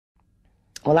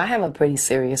Well, I have a pretty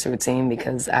serious routine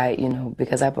because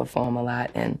because I perform a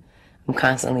lot and I'm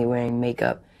constantly wearing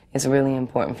makeup. It's really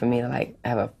important for me to like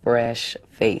have a fresh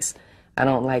face. I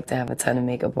don't like to have a ton of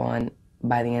makeup on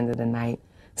by the end of the night.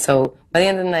 So by the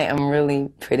end of the night, I'm really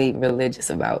pretty religious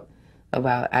about.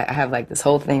 I have like this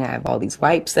whole thing. I have all these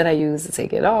wipes that I use to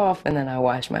take it off, and then I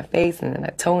wash my face, and then I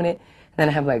tone it, and then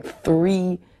I have like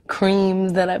 3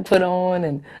 creams that I put on,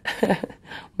 and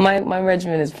my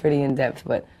regimen is pretty in depth,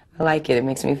 but I like it. It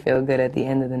makes me feel good at the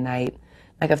end of the night.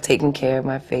 Like I've taken care of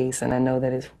my face, and I know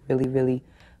that it's really, really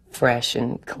fresh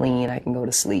and clean. I can go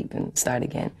to sleep and start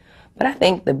again. But I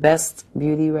think the best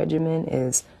beauty regimen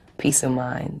is peace of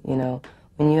mind. You know,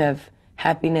 when you have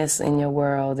happiness in your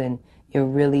world and you're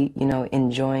really,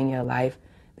 enjoying your life,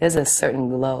 there's a certain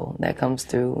glow that comes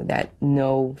through that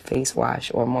no face wash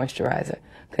or moisturizer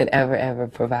could ever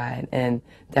provide, and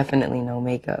definitely no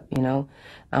makeup.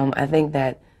 I think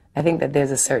that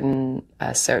there's a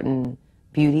certain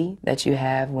beauty that you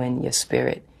have when your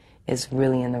spirit is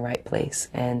really in the right place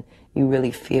and you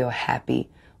really feel happy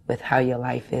with how your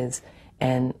life is,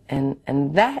 and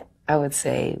that I would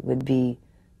say would be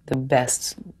the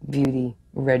best beauty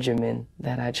regimen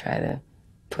that I try to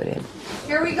put in.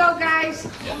 Here we go, guys.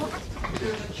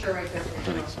 There's a chair right there.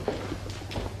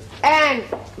 And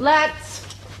let's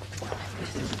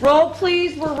roll,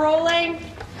 please. We're rolling.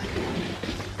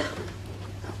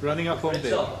 Running up on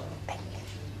B. No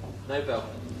bell.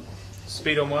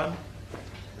 Speed on 1.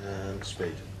 And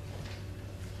speed.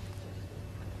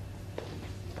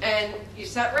 And you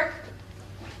set, Rick?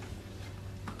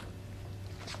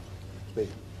 Speed.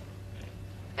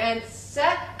 And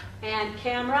set. And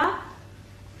camera.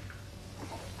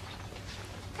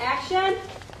 Action.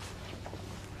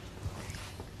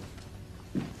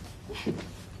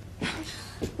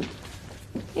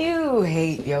 You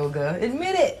hate yoga.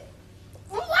 Admit it.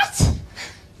 What?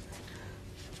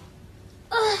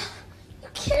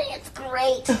 You're kidding, it's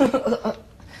great.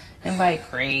 And by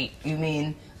great, you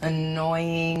mean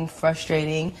annoying,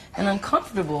 frustrating, and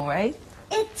uncomfortable, right?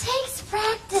 It takes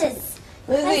practice.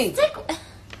 Lizzie,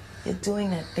 you're doing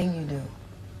that thing you do.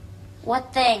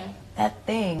 What thing? That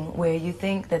thing where you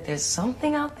think that there's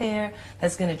something out there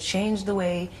that's going to change the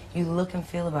way you look and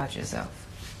feel about yourself.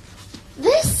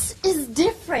 This is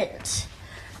different.